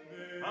waiting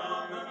there.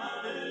 From the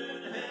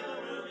mountain, heaven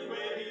will be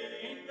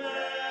waiting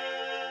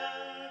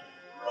there.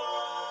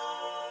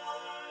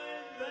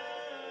 Right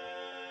there.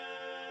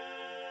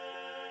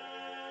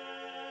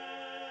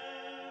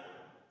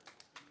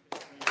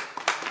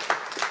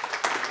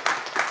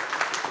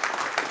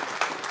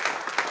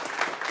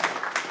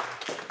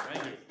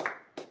 Thank you.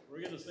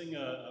 We're going to sing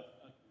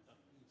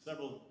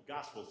several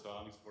gospel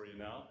songs for you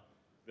now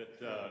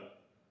that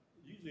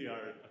usually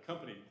are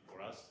accompanied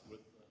for us with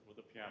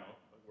a piano,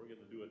 but we're going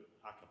to do it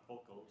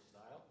Acapulco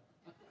style.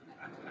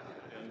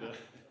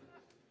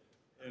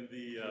 and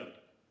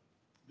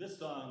this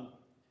song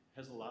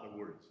has a lot of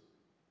words,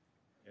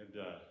 and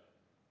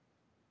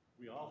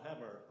we all have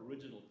our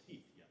original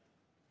teeth yet.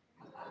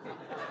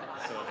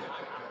 So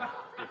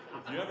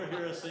if you ever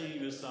hear us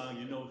singing this song,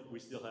 you know we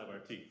still have our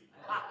teeth.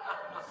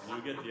 And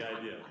you get the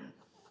idea.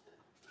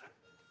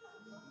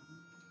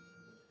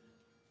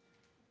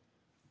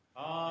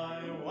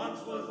 I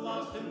once was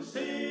lost in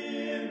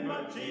sin,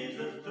 but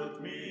Jesus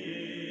took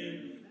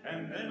me in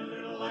And then a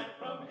little light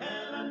from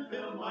heaven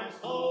filled my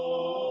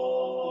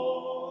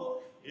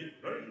soul.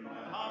 It burned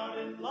my heart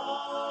in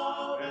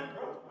love and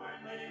wrote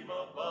my name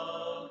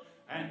above.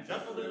 And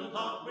just a little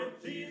talk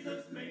with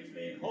Jesus makes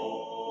me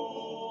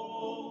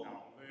whole.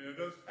 Now let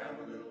us Have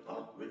a little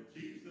talk with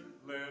Jesus.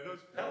 let us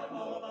Tell him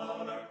all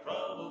about our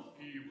troubles.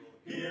 He will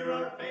Hear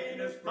our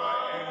faintest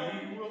cry,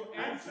 and he will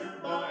answer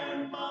by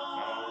and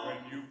by.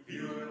 when you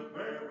Feel a little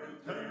prayer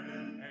will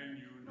turning, and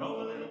you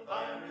know a little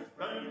fire is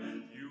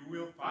burning. you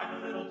will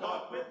Find a little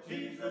talk with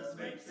Jesus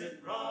makes it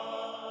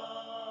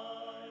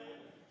right.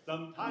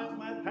 Sometimes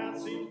my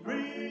path seems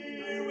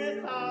dreary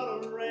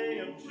without a ray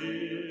of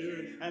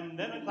cheer, and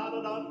then a cloud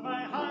about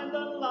my hide the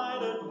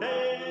light of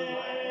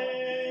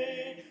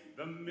day.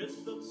 The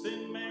mist of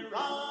sin may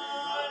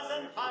rise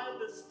and hide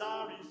the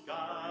starry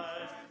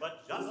skies,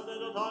 but just a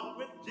little talk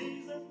with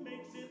Jesus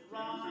makes it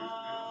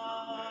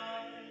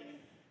right.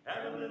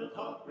 Have a little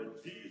talk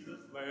with Jesus,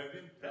 let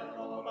him tell him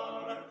all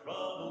about our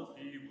troubles.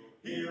 He will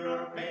Hear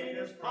our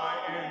faintest cry,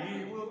 and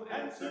he will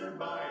answer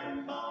by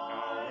and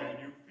by. when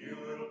you Feel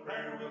a little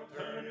prayer will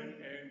turning,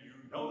 and you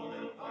know a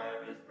little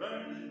fire is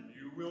burning.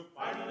 you will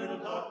Find a little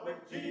talk with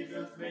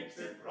Jesus makes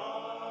it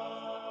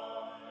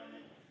right.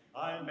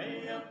 I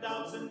may have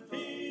doubts and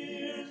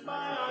fears,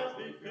 my eyes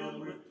be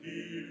filled with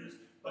tears,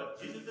 but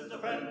Jesus is a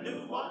friend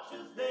who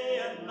watches day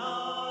and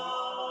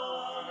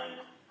night.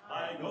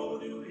 I go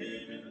to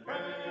him in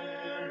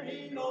prayer,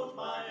 he knows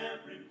my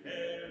every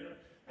care,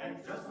 and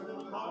just a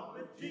little talk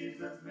with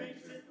Jesus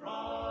makes it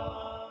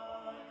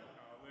right.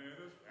 Now let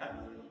us Have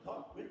a little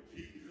talk with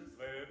Jesus,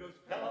 let us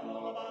tell him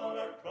all about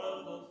our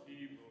troubles.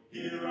 He will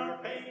Hear our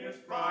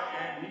faintest cry,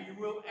 and he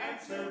will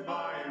answer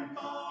by and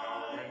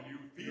by. when you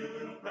Feel a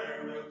little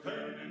prayer will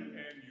turning,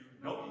 and you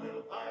know a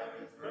little fire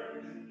is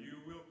burning. you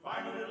will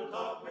Find a little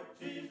talk with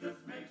Jesus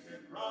makes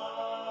it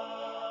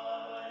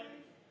right.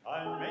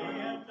 I may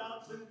have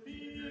doubts and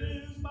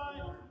fears,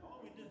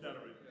 we did that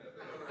already.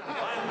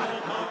 Find a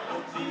little talk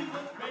with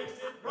Jesus makes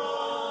it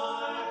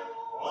right.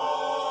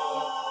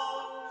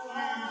 Oh,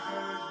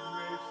 Jesus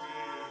makes it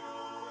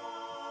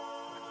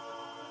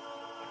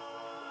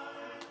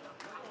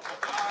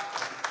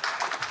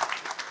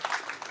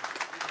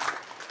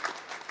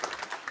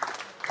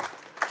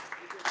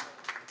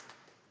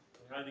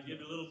Tried to give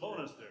you a little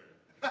bonus there.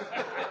 That's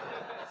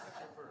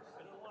your verse.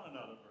 I don't want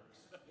another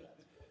verse.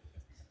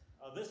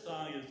 This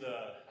song is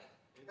a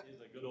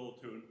good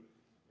old tune.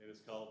 It is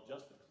called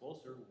 "Just a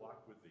Closer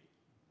Walk with Thee."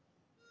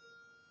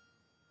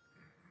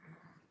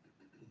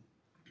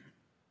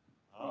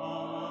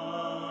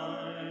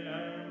 I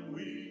am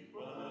weak,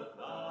 but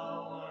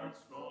thou art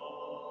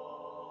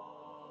strong.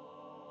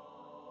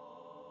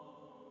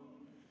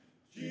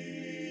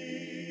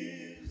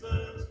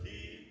 Jesus,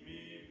 keep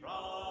me from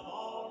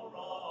all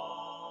wrong.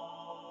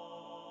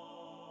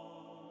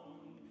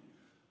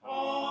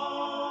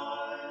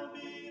 I'll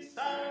be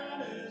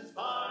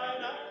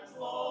satisfied as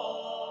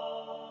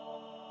long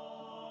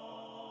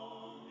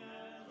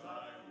as I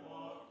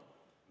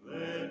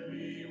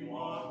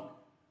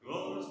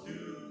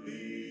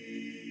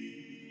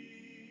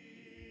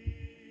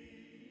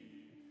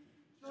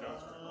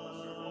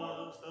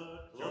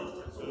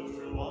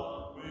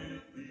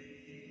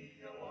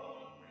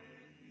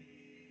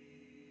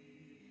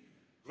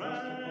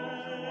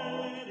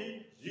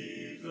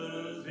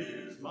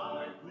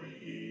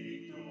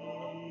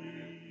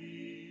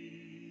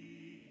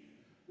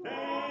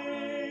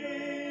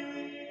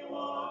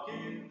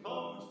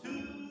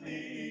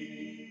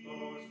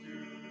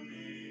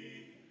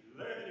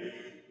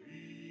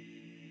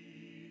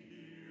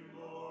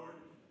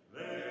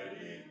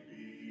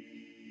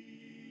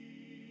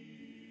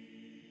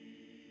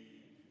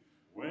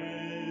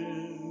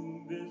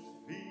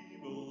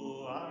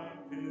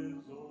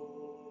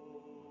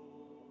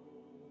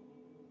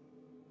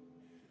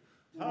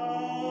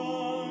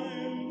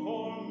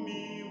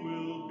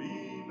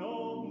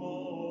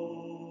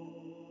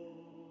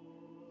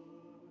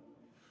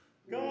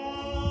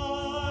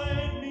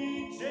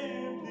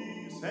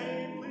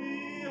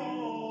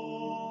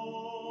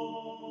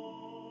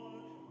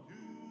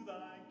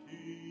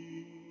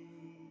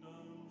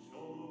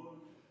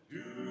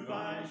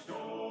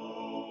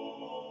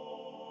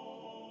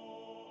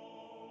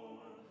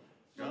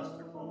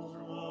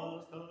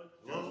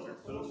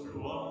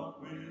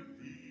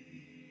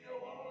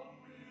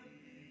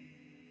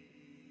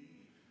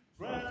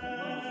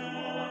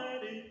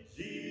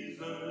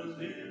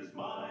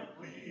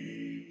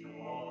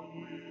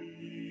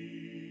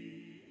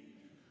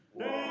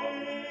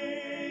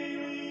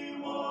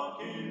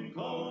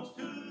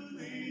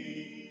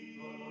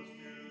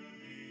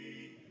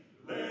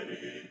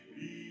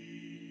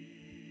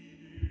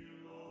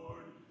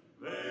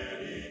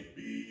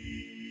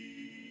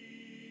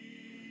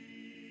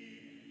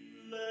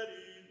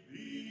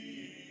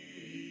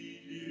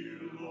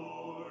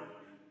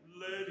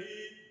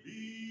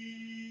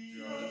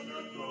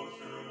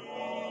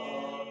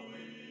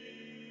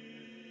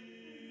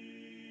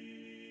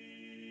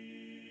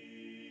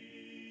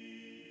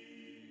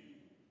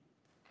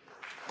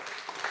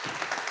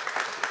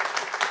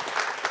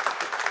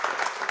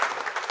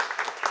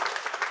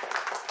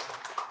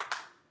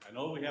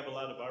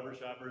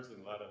drummers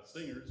and a lot of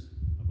singers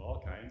of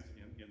all kinds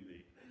in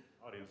the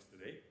audience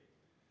today.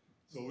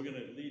 So we're going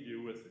to lead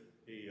you with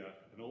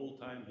an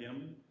old-time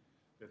hymn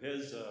that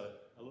has a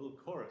little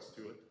chorus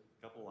to it,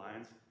 a couple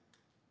lines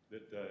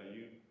that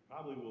you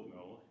probably will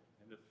know.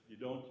 And if you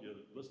don't, you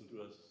listen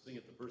to us sing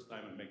it the first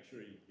time and make sure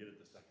you get it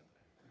the second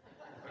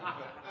time.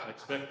 I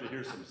expect to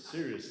hear some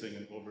serious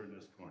singing over in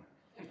this corner.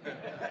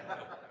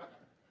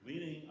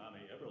 Leaning on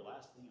the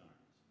everlasting arms.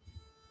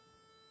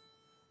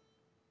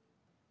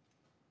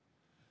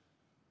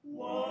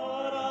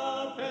 What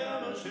a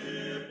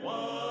fellowship,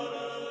 what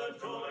a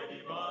joy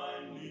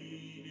divine,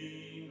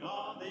 leaning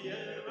on the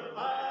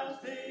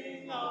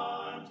everlasting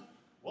arms.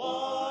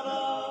 What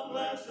a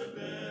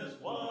blessedness,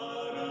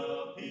 what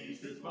a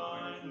peace is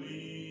mine,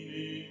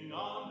 leaning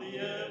on the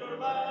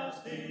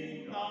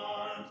everlasting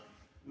arms.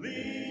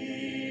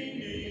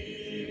 Leaning,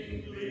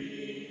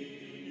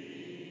 leaning,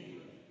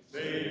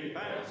 safe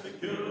and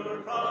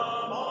secure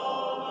from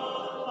all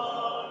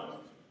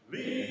alarms.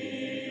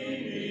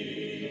 Leaning,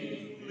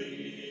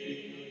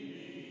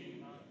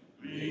 leaning,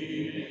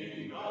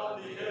 leaning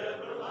on the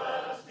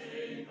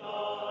everlasting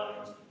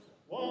arms.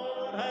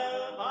 What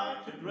have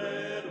I to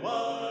dread?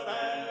 What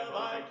have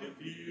I to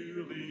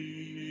fear?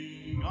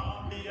 Leaning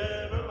on the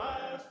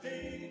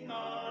everlasting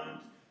arms.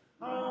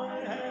 I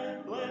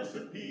have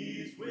blessed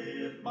peace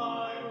with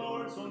my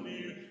Lord so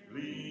near,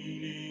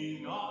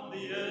 leaning on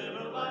the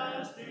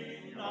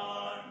everlasting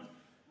arms.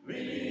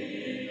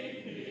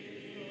 Leaning,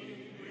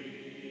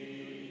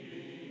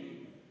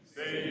 leaning,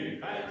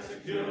 safe and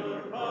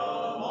secure from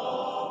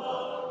all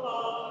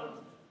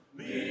alarms.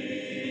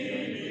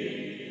 Leaning,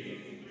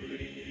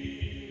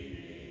 leaning,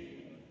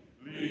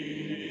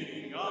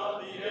 leaning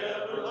on the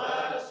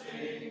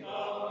everlasting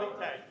arms. Big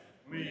tag.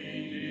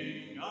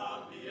 Leaning on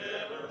the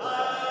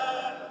everlasting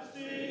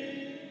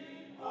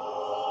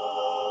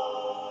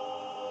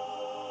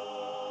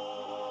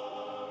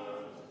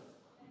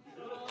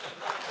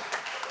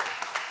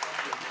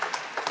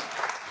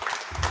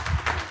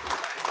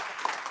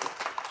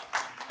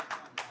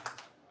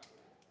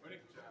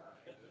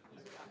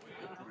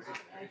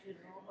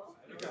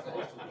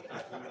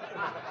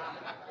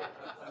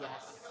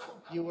Yes,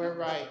 you were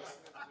right.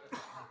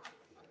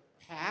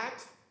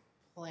 Pat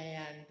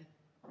planned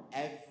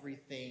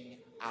everything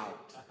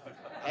out.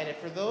 And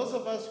for those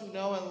of us who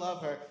know and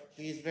love her,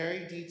 she is very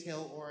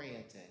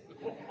detail-oriented.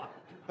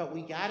 But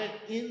we got it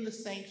in the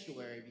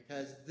sanctuary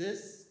because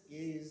this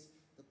is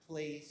the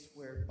place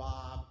where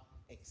Bob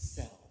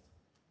excelled.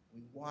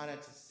 We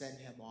wanted to send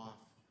him off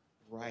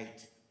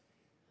right.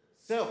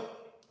 So,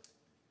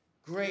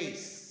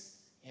 grace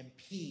and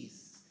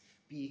peace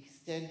be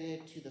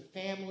extended to the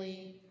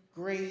family.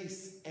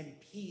 Grace and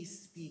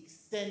peace be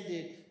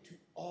extended to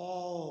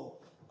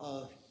all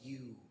of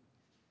you.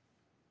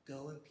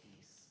 Go in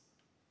peace.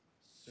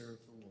 Serve